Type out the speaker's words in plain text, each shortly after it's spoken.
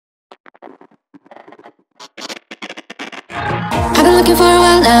looking for a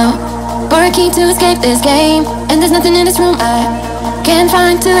while now, for a key to escape this game. And there's nothing in this room I can't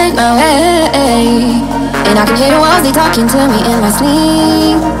find to make my way. And I can hear the walls, they talking to me in my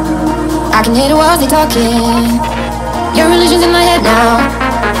sleep. I can hear the walls, they talking. Your religion's in my head now,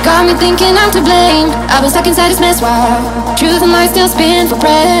 got me thinking I'm to blame. I've been stuck inside this mess while truth and lies still spin for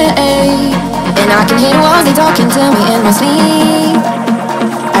prey. And I can hear the walls, they talking to me in my sleep.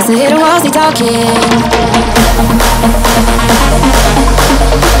 I still hear the walls, they talking.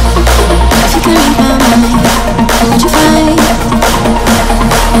 If you could read my mind, what would you find?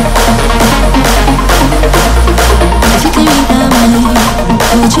 If you could read my mind,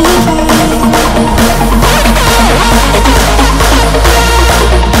 what would you find?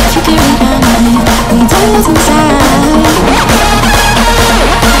 If you could read my mind, will you tell me what's inside?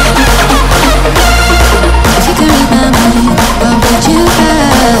 If you could read my mind, what would you find?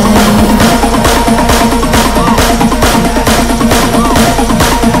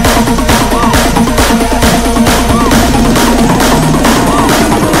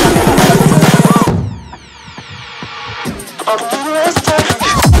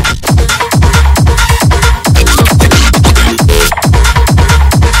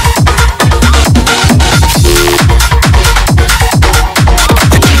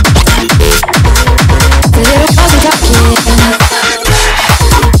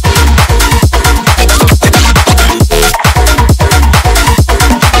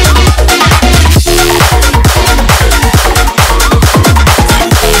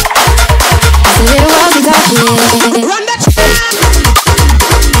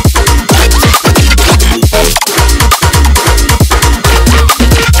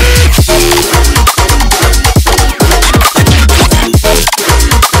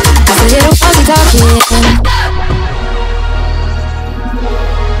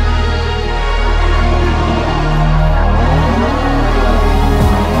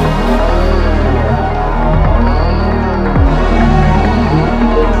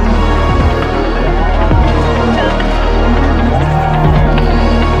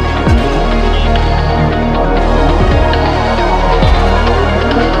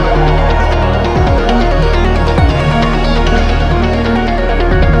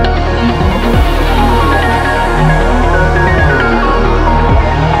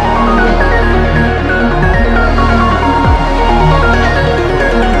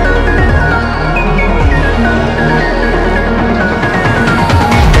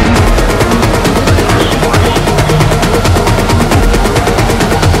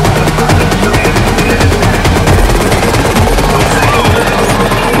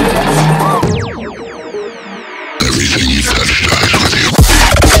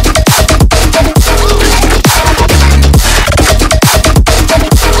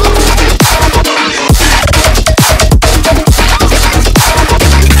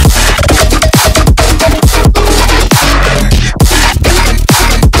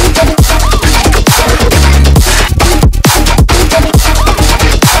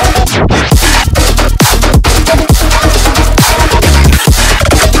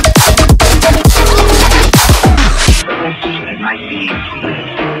 might be